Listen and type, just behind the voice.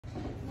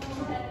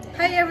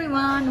Hi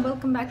everyone,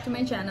 welcome back to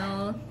my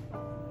channel.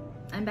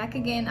 I'm back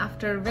again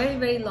after a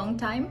very long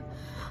time.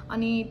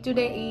 And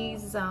today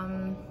is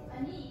 3rd.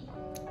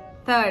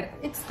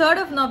 It's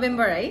 3rd of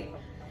November, right?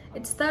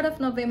 It's 3rd of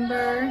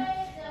November.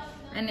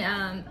 And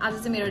आज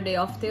चाहिँ मेरो day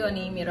of थियो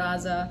अनि मेरो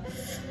आज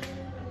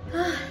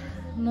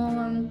म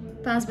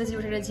 5 बजे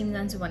उठेर जिम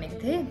जान्छु भनेको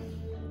थिएँ.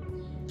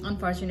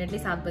 अनफर्चुनेटली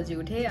 7 बजे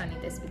उठे अनि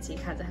त्यसपछि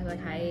खाजा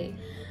खाए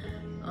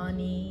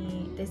अनि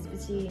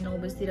त्यसपछि 9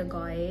 बजेतिर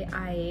गए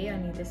आए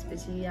अनि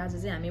त्यसपछि आज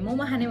चाहिँ हामी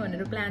मोमो खाने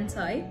भनेर प्लान छ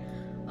है.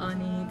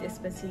 अनि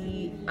त्यसपछि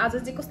आज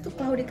चाहिँ कस्तो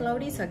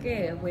क्लाउडी छ के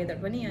वेदर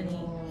पनि अनि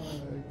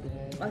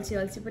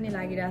अल्छी पनि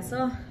लागिरहेछ.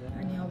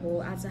 अनि अब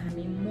आज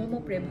हामी मोमो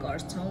प्रेप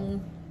गर्छौं.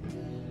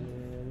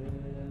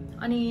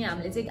 अनि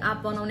हामीले चाहिँ आप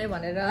बनाउने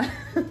भनेर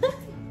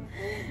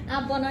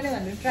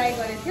ट्राई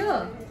गरेको थियो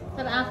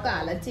तर आपको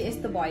हालत चाहिँ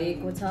यस्तो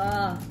भएको छ.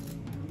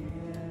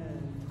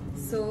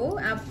 सो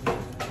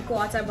आपको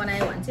अचार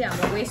बनायो भने चाहिँ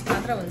हाम्रो वेस्ट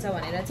मात्र हुन्छ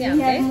भनेर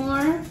चाहिँ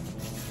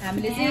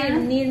हामीले चाहिँ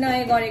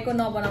निर्णय गरेको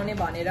नबनाउने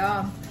भनेर.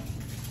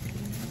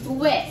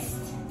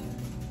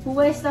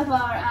 Waste of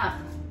our app.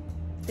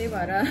 त्यही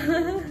भएर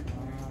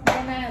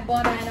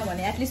बनाएन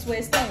भने एटलिस्ट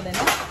वेस्ट त हुँदैन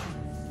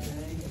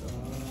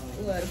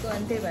उहरुको.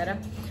 अनि त्यही भएर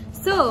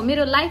सो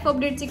मेरो लाइफ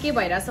अपडेट चाहिँ के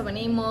भइराछ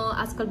भने म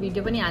आजकल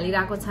भिडियो पनि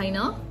हालिरहेको छैन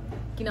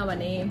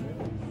किनभने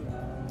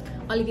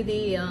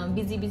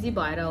अलिकति बिजी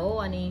भएर हो.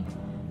 अनि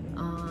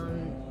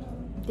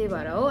त्यही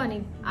भएर हो. अनि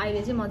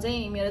अहिले चाहिँ म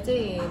चाहिँ मेरो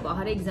चाहिँ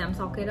भर्खरै एक्जाम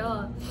सकेर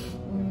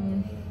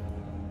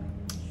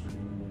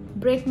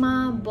ब्रेकमा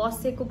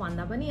बसेको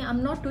भन्दा पनि आइ एम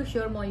नट टु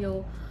स्योर म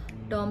यो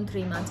टर्म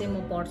 3 मा चाहिँ म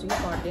पढ्छु कि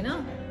पढ्दिन.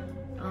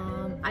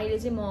 अहिले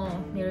चाहिँ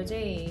मेरो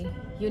चाहिँ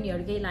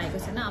युनिहरुकै लागेको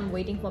छैन. आइ am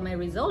waiting for my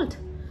result.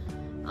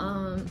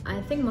 I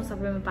think म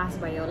सबैमा पास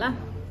भएँ होला.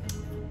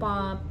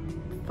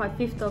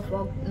 5th of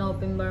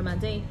November मा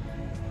चाहिँ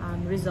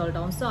रिजल्ट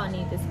आउँछ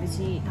अनि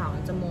त्यसपछि थाहा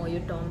हुन्छ म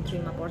यो टर्म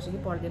 3 मा पढ्छु कि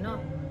पढ्दिन.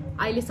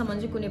 अहिलेसम्म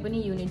चाहिँ कुनै पनि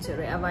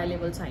युनिट्सहरु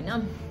अवेलेबल छैन.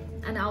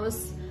 And I was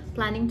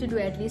planning to do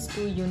at least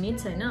 2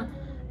 units हैन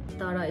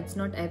तर it's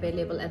not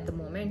available at the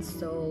moment.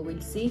 So will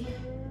see.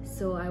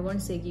 So I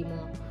want से कि म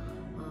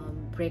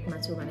ब्रेकमा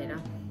छु भनेर.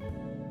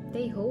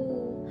 त्यही हो.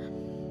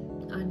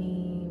 अनि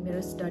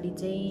मेरो स्टडी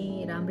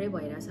चाहिँ राम्रै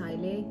भइराछ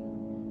अहिले.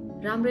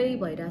 राम्रै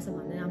भइराछ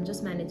भन्दा आइ am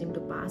just managing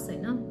to pass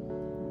हैन.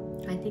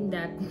 I think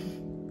that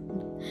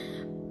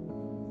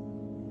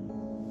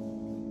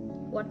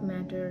what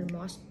matter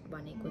most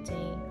भनेको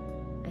चाहिँ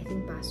I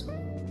think pass हो. I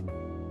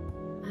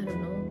don't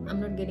know. I'm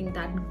not getting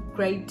that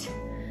great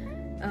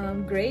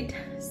grade.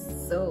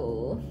 So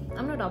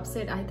I'm not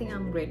upset. I think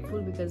I'm grateful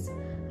because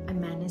I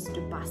managed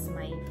to pass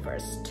my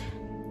first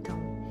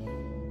term.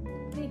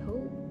 Hey ho.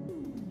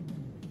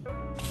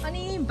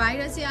 अनि बाहिर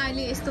चाहिँ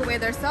अहिले यस्तो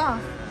weather छ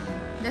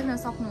देख्न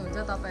सक्नुहुन्छ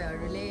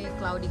तपाईहरुले.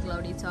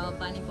 क्लाउडी छ.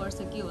 पानी पर्छ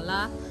कि होला.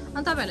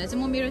 अनि तपाईहरुलाई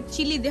चाहिँ म मेरो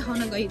चिली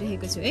देखाउन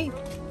गइरहेको छु है.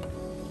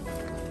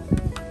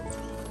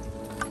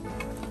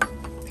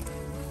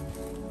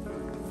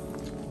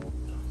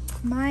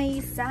 My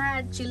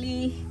sad chili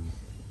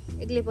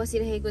एक्लै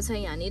बसिरहेको छ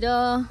यहाँनिर.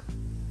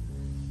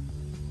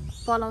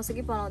 पलाउँछ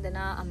कि पलाउँदैन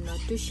आइ एम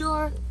नट टु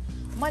स्योर.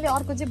 मैले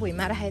अर्को चाहिँ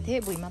भुइँमा राखेको थिएँ.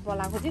 भुइँमा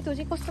पलाएको थिएँ. त्यो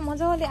चाहिँ कस्तो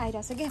मजाले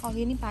आइरहेछ कि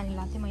अघि नि पानी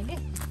लाग्थ्यो मैले.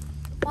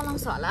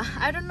 पलाउँछ होला.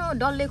 I don't know.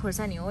 डल्ले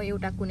खोर्सानी हो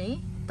एउटा कुनै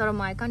तर म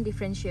आई कान्ट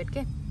डिफ्रेन्सिएट के.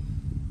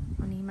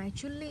 अनि my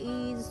chilli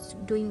is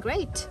doing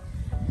great.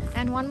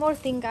 And one more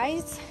thing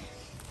guys.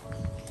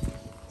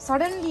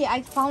 Suddenly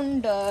I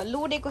found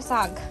लोडेको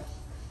साग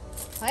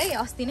है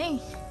अस्ति नै.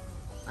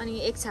 अनि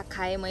एक साग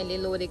खाएँ मैले.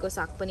 लोरेको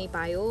साग पनि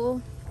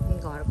पायो.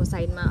 घरको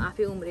साइडमा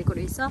आफै उम्रेको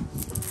रहेछ.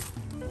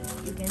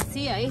 यु क्यान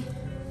सी है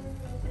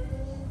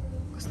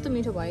कस्तो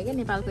मिठो भयो क्या.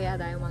 नेपालको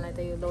याद आयो मलाई त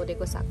यो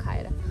लोरेको साग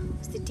खाएर.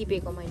 अस्ति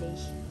टिपेको मैले.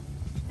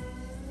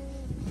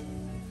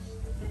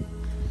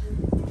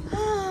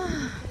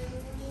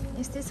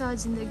 यस्तै छ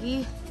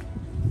जिन्दगी.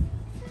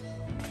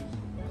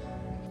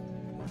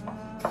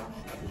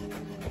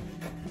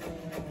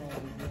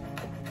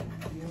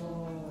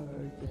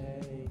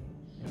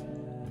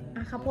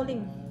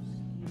 Kapoling.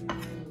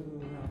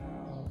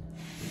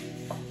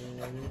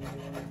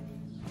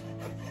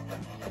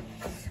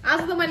 आज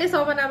त मैले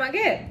सपनामा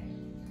के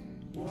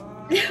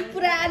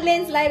पुरा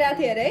लेन्स लगाइरहेको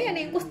थिएँ अरे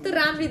अनि कस्तो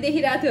राम्ररी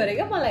देखिरहेको थियो अरे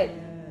क्या मलाई.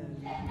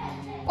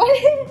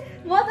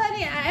 म त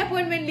नि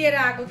एपोइन्टमेन्ट लिएर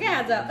आएको क्या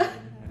आज.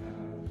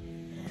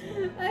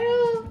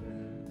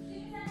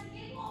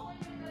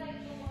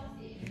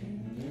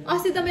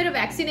 अस्ति त मेरो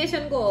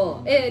भ्याक्सिनेसनको हो.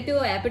 त्यो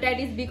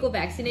हेपाटाइटिस बी को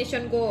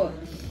भ्याक्सिनेसनको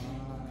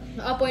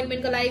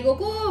अपोइन्टमेन्टको लागि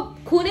गएको.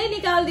 खुनै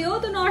निकाल्दियो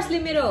त नर्सले.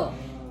 मेरो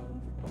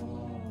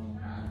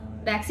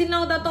भ्याक्सिन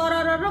लाउँदा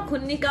तरर र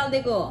खुन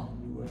निकाल्दिएको.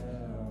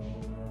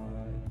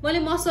 मैले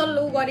मसल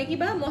गरे कि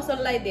बा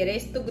मसललाई धेरै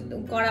यस्तो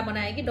कडा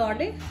बनाए कि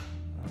डरले.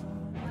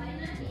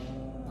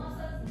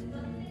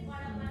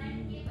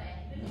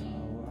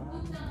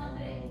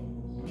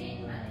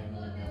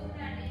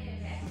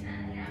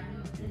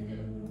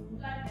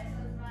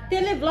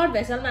 त्यसले ब्लड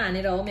भेसलमा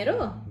हानेर हो मेरो.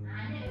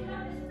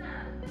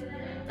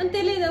 अनि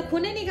त्यसले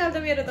खुनै निकाल्छ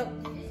मेरो त.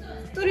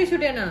 तुरी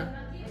छुटेन.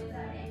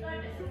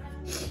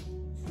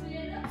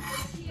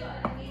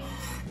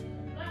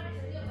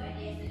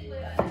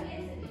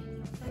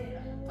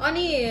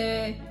 अनि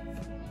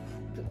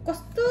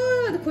कस्तो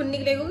खुन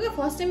निक्लेको के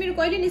फर्स्ट टाइम मेरो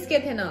कहिले निस्के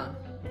थिएन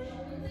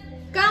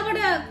कहाँबाट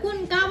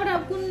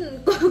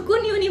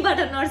कुन युनिबाट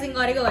नर्सिङ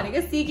गरेको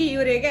भनेको सिकी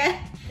युरे क्या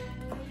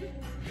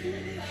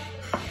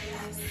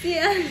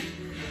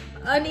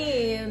अनि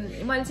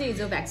मैले चाहिँ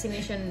हिजो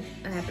भ्याक्सिनेसन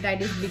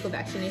हेपाटाइटिस बी को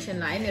भ्याक्सिनेसन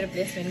लगाएँ मेरो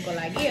प्लेसमेन्टको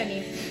लागि अनि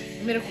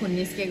मेरो खुन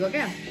निस्केको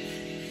क्या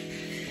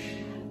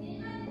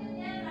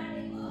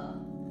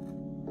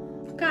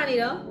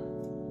कहाँनिर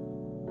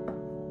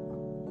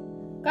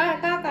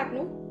कहाँ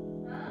काट्नु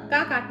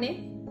कहाँ काट्ने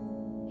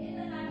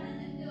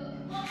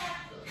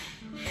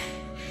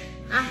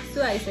आँसु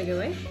आइसक्यो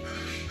है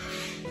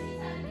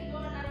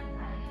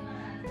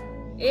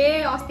ए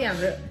अस्ति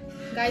हाम्रो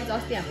गाइज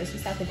अस्ति हाम्रो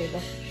सिसा फुटेको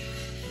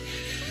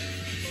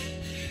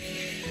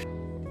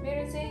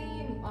मेरो चाहिँ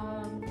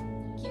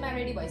किमा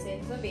रेडी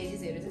भइसकेको छ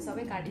भेजिसहरू चाहिँ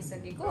सबै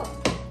काटिसकेको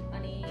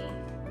अनि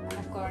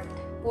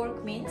पोर्क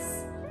मिन्स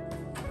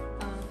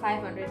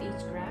 500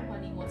 each ग्राम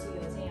अनि म चाहिँ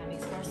यो चाहिँ यहाँ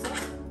मिक्स गर्छु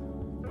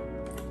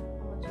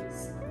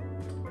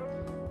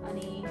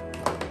अनि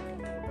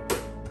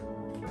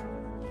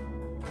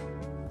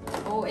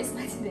ओ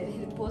यसमा चाहिँ धेरै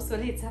पोसो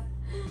रहेछ ओ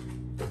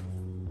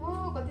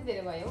कति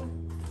धेरै भयो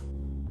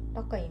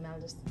टक्क हिमाल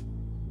जस्तो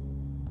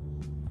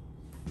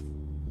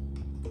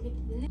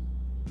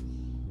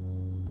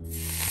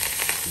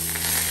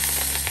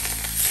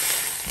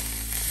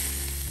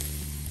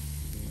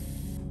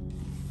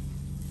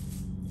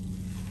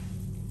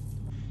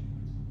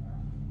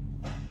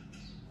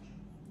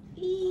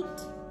Eat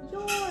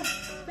your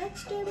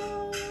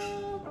vegetable.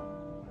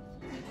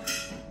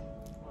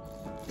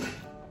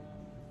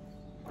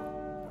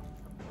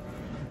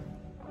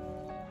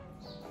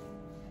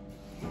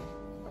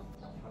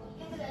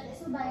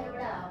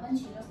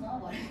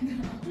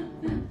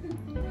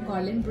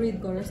 घरले पनि ब्रिथ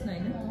गरोस् न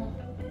हैन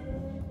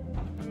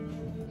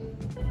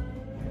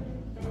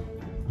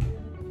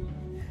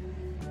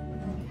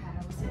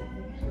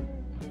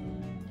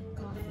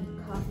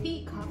कफी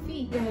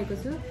रहेको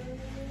छु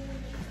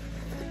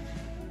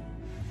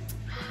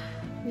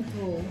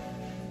मिठो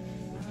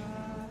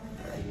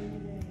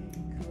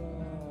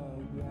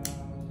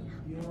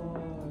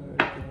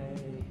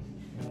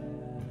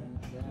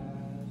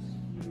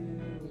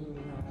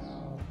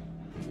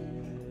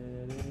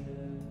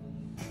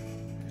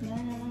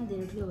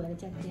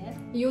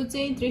यो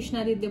चाहिँ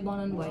तृष्णा दिदीले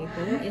बनाउनु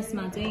भएको हो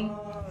यसमा चाहिँ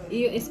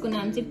यसको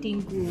नाम चाहिँ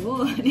टिङ्कु हो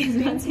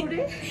यसमा चाहिँ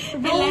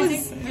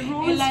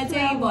यसलाई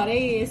चाहिँ भरे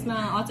यसमा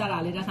अचार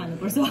हालेर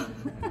खानुपर्छ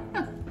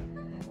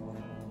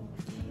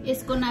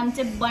यसको नाम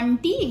चाहिँ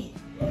बन्टी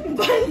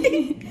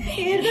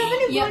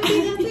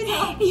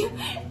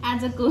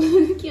आजको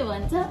के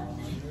भन्छ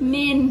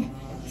मेन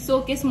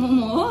सोकेस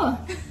मोमो हो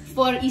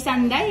फर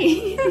ईशान दाई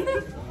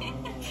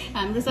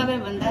हाम्रो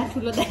सबैभन्दा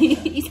ठुलो दाई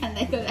ईशान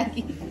दाईको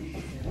लागि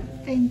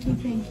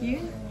थ्याङ्क यू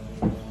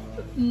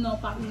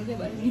नपाक्नु चाहिँ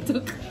भयो नि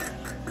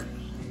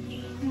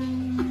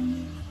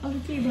अरू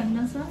के भन्न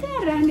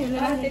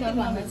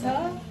छ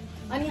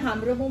अनि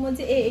हाम्रो मोमो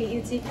चाहिँ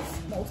यो चाहिँ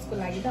म उसको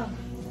लागि त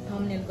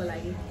थम्बनेलको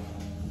लागि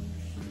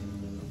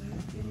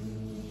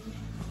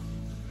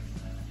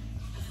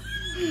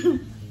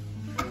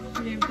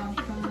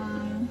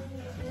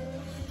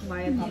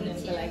भयो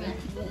थम्बनेलको लागि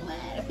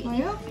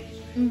भयो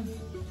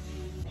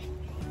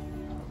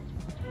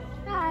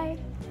हाय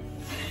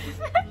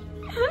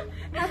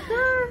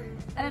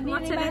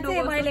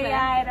मैले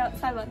आएर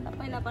सबैभन्दा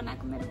पहिला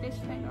बनाएको मेरो बेस्ट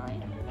फ्रेन्ड हो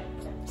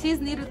सिज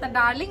निरुता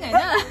डार्लिङ हैन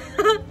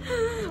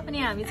अनि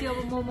हामी चाहिँ अब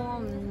मोमो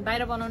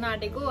बाहिर बनाउन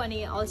आँटेको अनि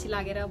अल्छी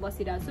लागेर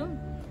बसिरहेको छौँ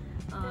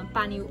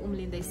पानी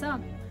उम्लिँदैछ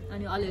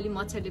अनि अलिअलि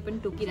मच्छरले पनि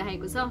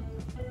टोकिरहेको छ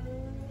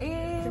ए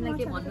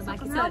के भन्नु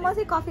बाँकी छ म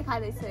चाहिँ कफी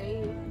खाँदैछु है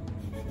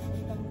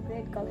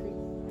ग्रेट कफी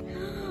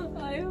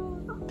आयो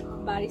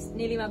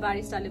नेलीमा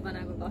बारिस्टाले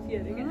बनाएको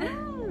कफीहरू क्या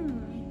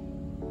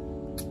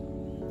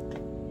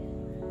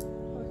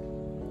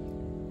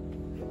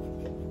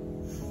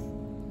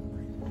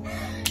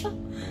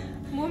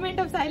मोमेन्ट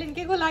अफ साइलेन्ट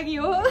के को लागि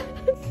हो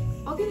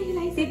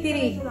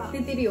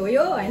तितिरी हो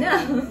यो हैन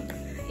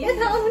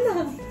यहाँ आउनु न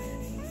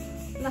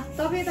ल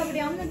तपाईँ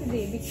आउनु न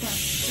दिदी बिचमा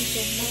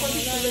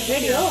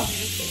रेडी हो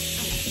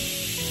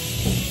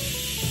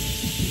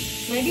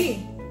रेडी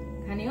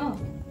खाने हो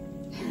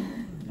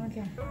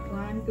ओके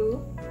 1 2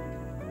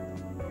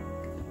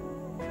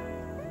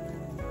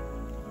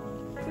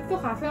 त्यस्तो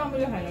खासै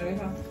अमिलो खाइन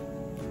रहेछ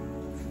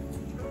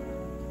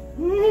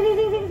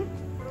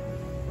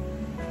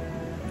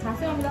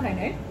खासै अमिलो खाइन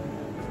है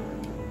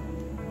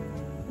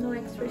नो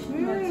एक्सप्रेसन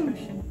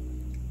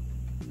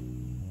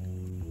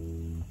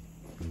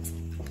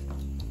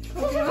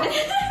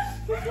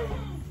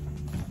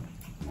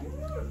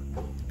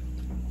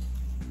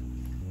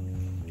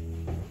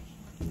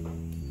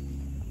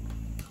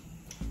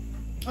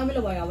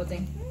अमिलो भयो अब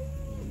चाहिँ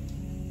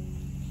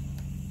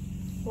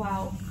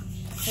वाउ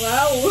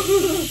वाउ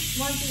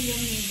मन चाहिँ यो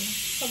नि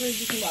सबै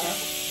बुझ्नु भयो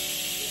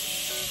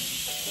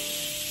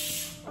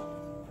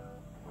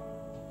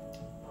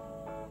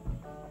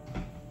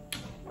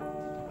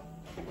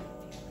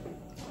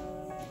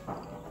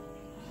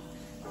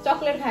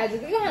चकलेट खाएछ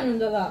के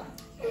खानुहुन्छ त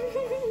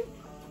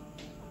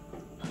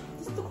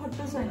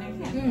त्यस्तो छैन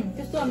के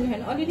त्यस्तो हामी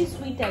होइन अलिअलि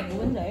स्विट टाइपको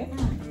पनि छ है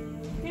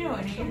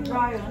किनभने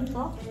ड्राई हो नि त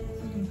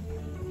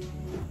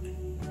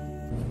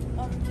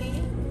ओके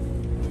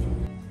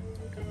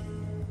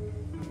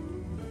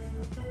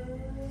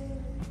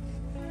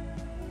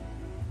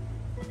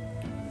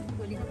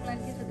भोलिको प्लान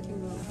के छ त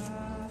तिम्रो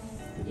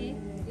ए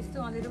यस्तो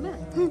अँधेरोमा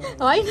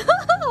होइन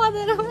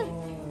अँधेरोमा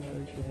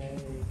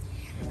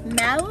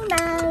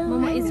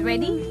मोमो इज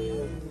रेडी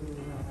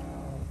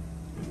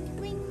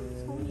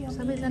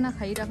सबैजना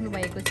खाइराख्नु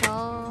भएको छ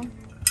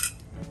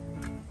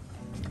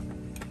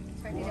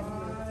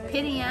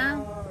फेरि यहाँ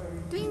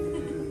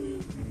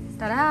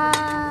तारा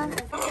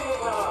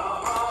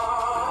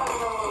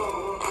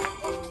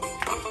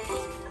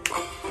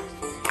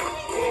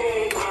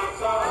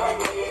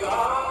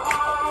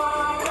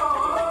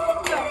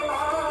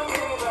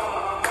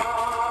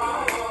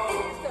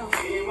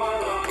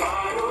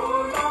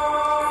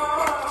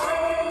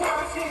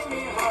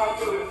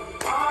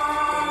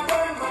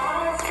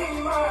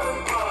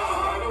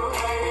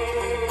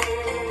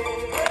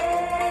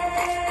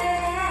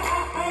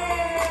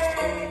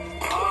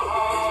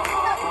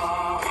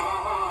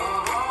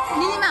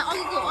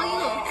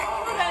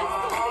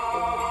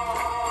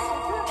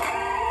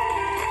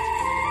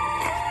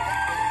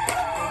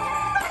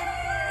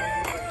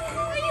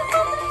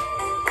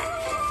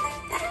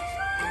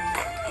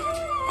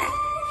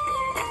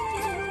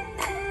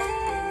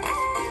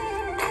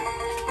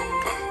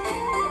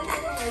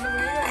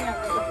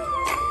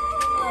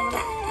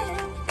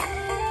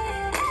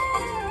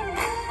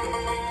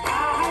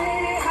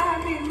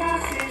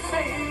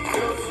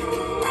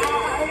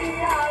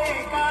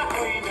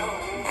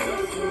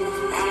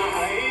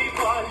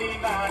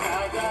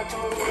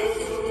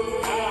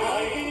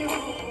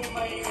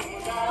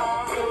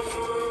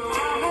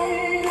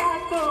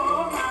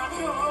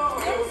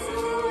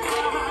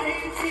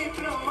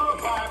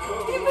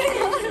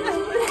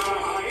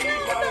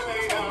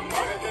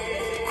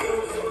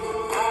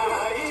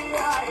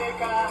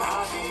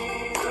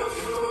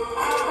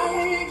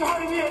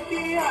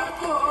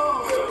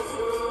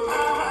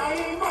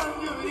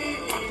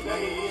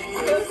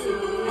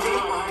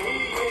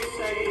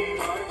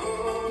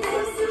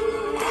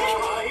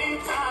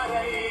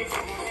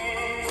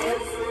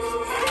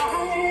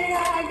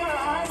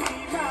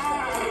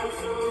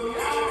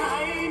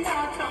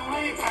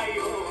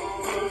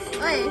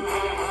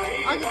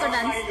अघिको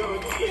डान्स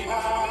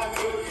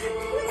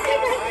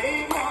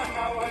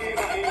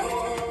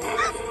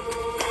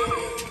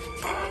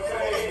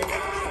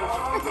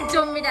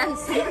जोम्बी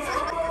डान्स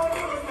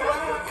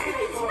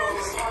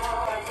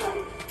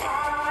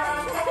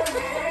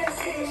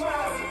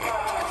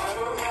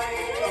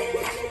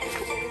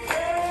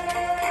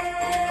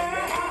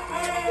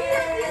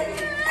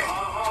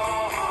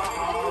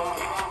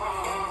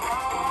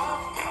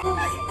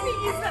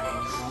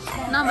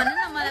नभन न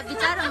मलाई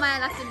बिचारो माया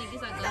लाग्छ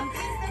निकिसक्यो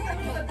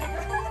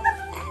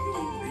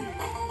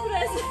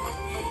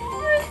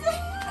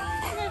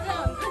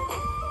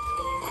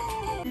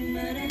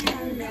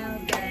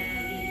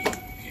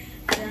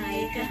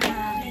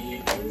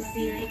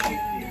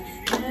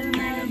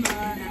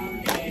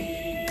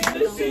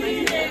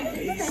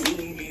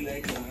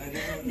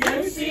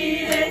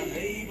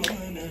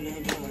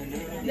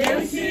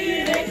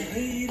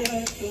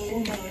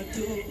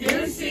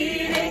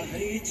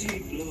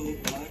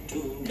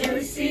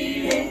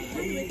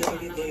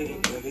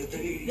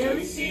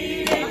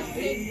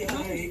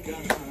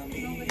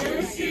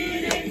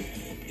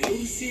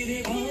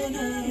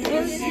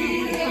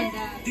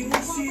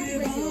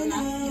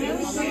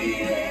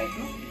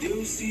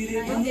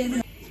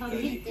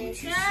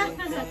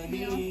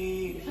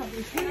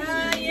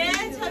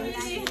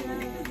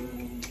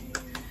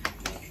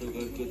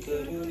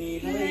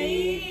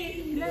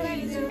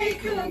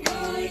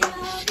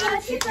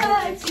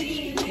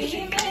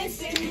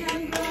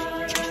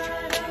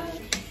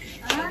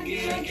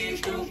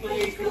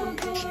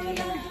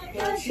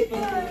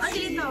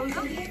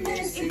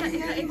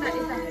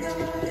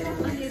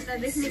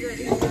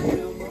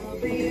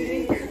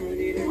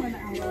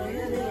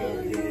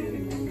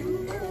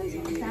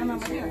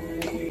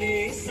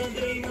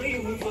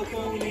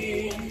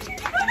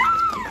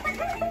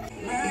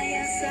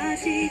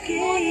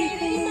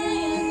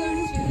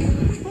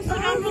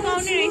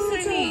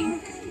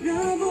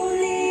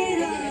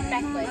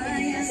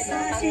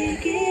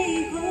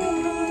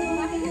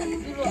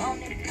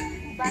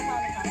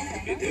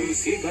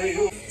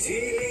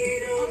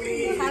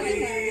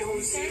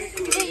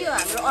यो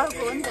हाम्रो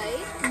अर्को हो नि त है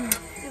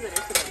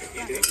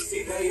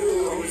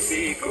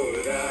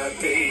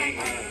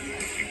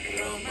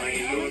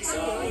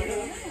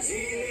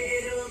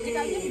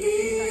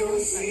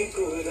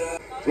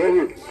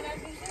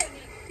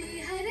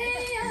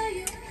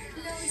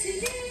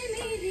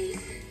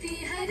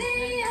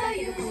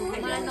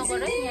मलाई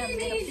नगर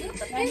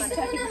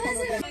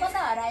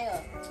कता हरायो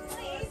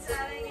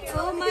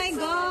Oh my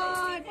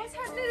god!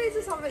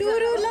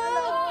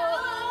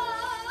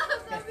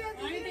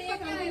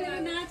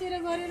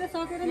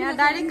 यहाँ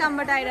डाइरेक्ट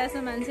कामबाट आइरहेछ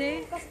मान्छे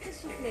कस्तो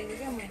सुख लिएको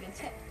क्या मैले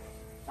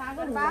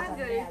कस्तो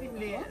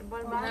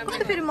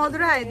फेरि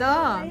मधुरा आयो त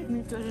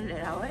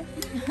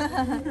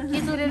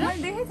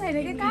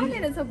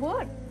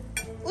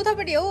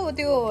उतापट्टि हौ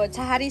त्यो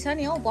छहारी छ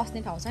नि हौ बस्ने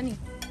ठाउँ छ नि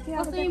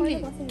यहाँ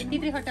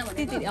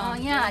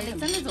हालेको छ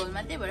नि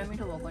झोलमा त्यही भएर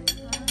मिठो भएको नि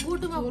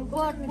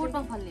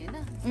बोटमा फल्ने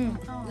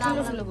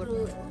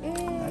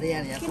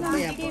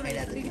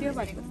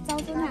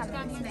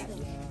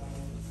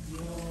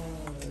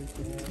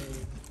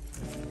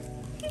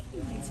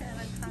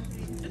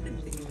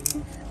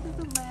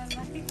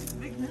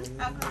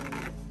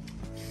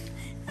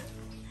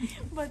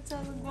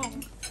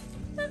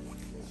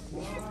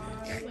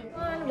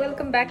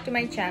Welcome back to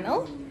my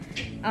channel.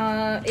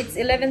 It's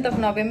 11th of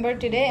November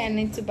today and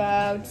it's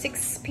about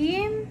 6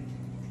 p.m.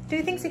 Do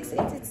you think it's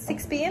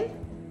 6 p.m.?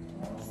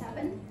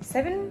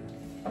 7?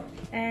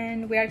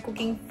 And we are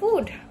cooking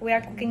food. We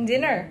are cooking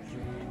dinner.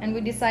 And we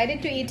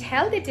decided to eat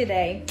healthy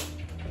today.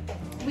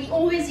 We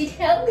always eat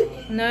healthy.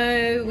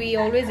 No, we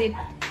always eat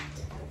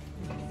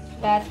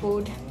bad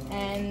food.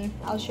 And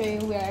I'll show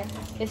you where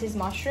this is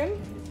mushroom,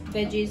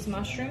 veggies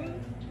mushroom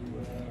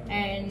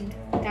and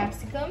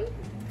capsicum.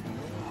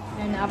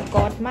 And I've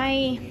got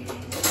my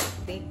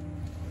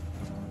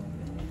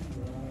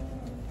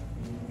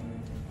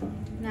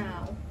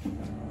now.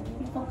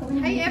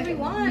 Hi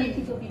everyone.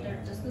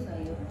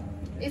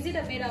 Is it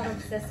made out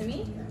of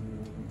sesame?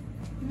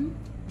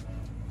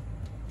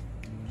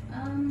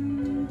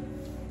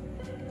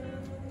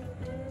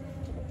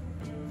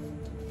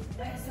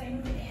 Where's the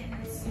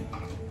ingredients?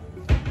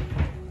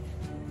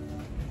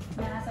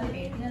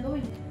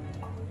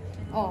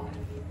 Oh,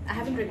 I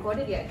haven't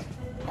recorded yet.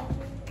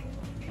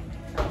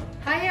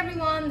 Hi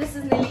everyone, this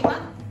is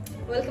Nilima.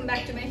 Welcome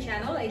back to my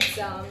channel. It's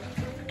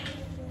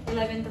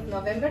 11th of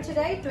November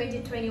today,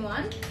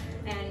 2021,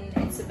 and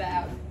it's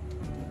about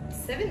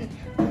 7.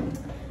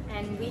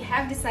 And we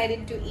have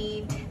decided to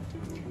eat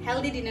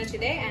healthy dinner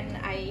today, and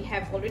I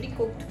have already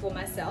cooked for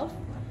myself.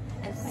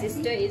 And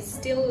sister is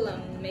still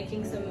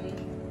making some.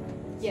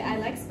 Yeah, I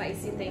like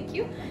spicy, thank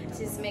you.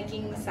 She's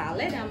making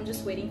salad. I'm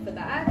just waiting for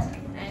that,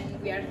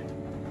 and we are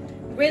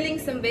grilling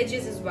some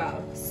veggies as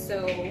well.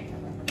 So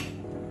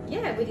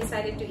yeah, we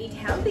decided to eat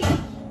healthy.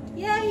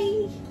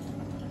 Yay!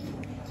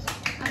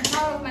 I'm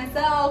proud of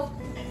myself.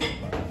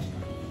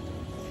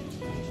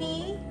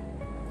 He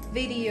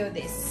video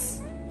this.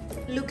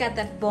 Look at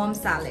that bomb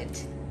salad.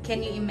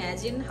 Can you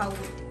imagine how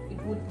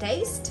it would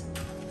taste?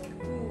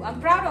 Ooh, I'm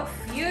proud of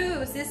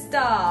you,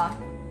 sister.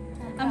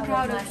 I'm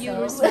proud of you,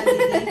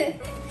 Rusmali.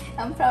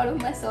 I'm proud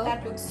of myself.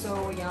 That looks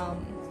so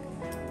yum.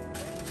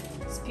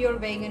 It's pure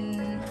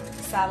vegan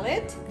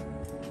salad.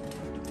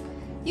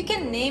 You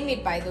can name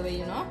it, by the way,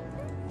 you know.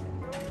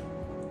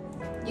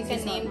 You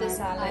can name the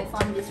salad. I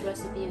found this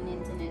recipe on the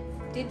internet.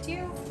 Did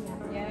you?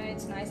 Yeah,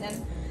 it's nice.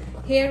 And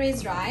here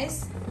is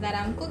rice that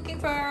I'm cooking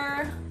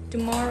for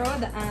tomorrow,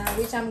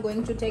 which I'm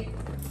going to take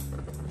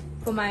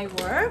for my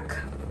work.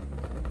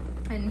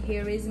 And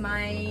here is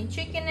my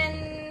chicken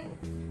and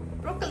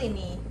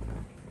broccoli.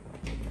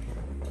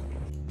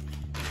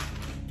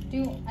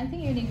 I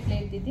think you need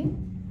plate, Didi.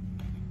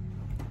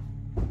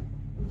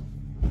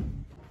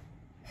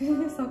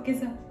 It's okay,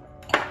 sir.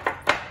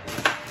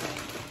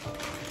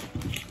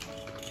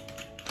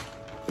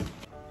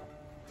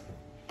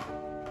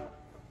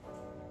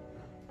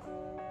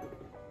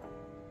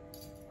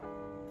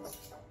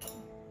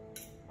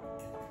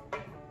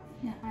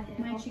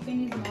 My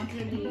chicken is not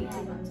really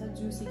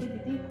juicy,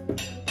 Didi,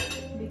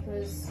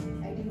 because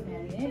I didn't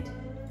marinate.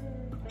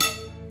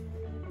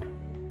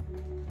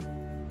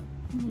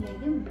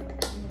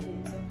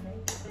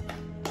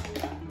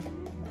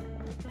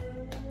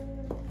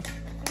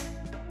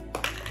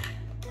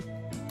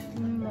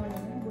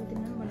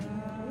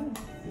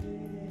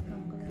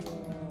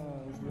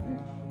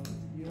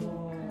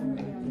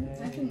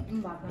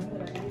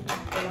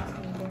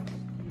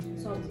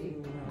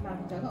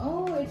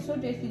 Oh, it's so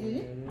tasty,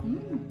 Didi.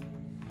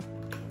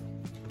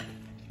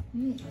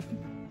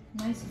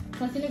 Nice.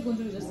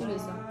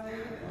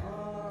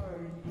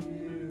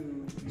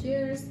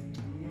 Cheers.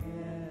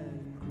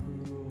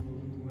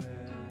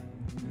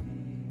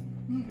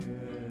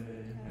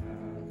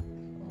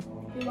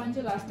 You want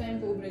your last time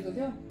to break with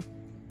you?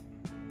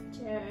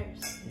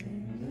 Cheers.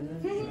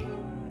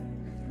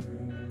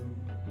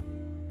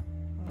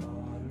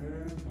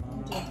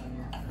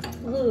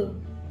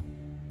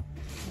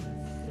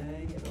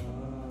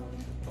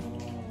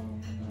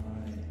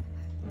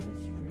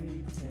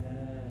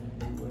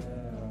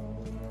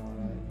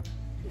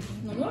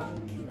 No more?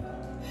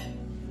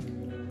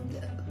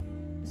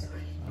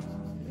 Sorry.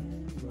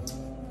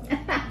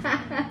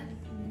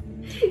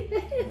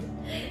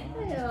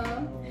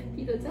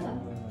 पिरो छ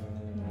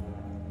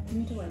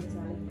मिठो भन्छ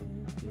साले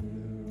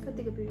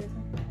कतिको पिरो छ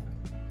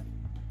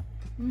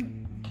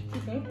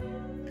ठिक है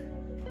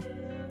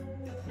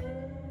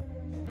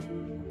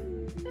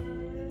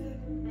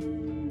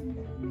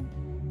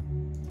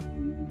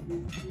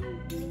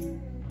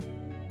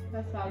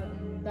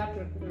That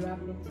wrap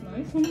looks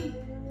nice.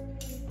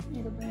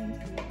 मेरो पनि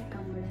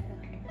कामबाट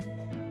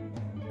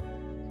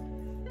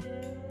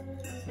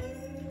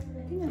I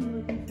think I'm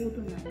looking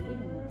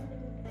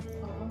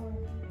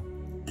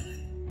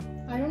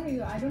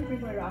I don't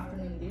prefer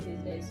afternoon tea these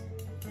days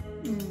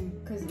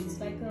because it's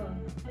like a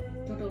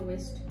total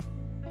waste.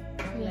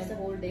 Like the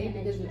whole day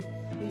because you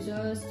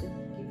just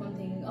keep on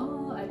thinking,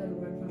 oh, I gotta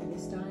work from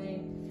this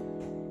time.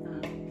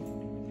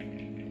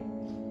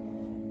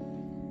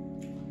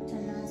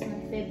 Chana is my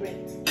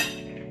favorite.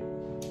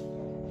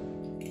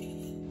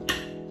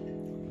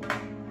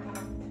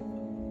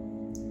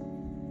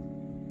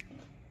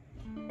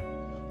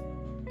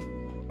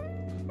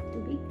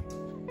 Too big?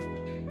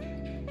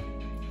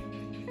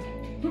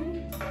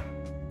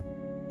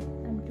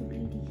 I'm too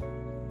greedy.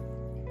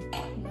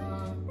 No,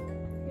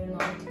 you're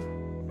not.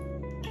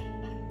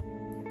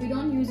 We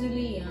don't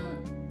usually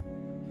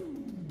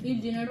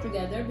eat dinner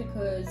together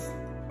because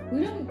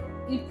we don't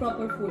eat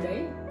proper food,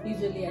 right?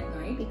 Usually at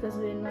night. Because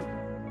we're not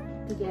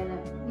together.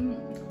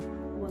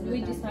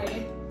 We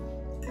decided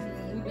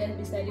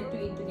to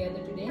eat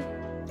together today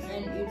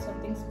and eat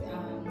something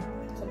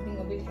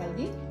a bit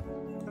healthy.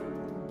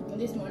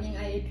 This morning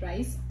I ate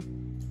rice,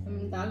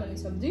 dal and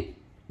sabji.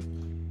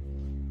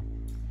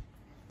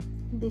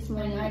 This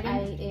morning I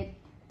ate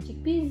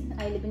chickpeas.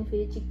 I live in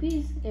Philly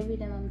chickpeas. Every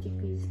time I'm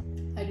chickpeas.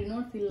 I do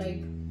not feel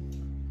like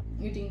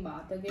eating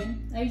bath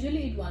again. I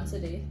usually eat once a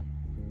day.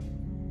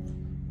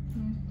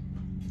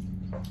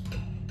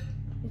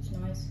 It's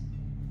nice.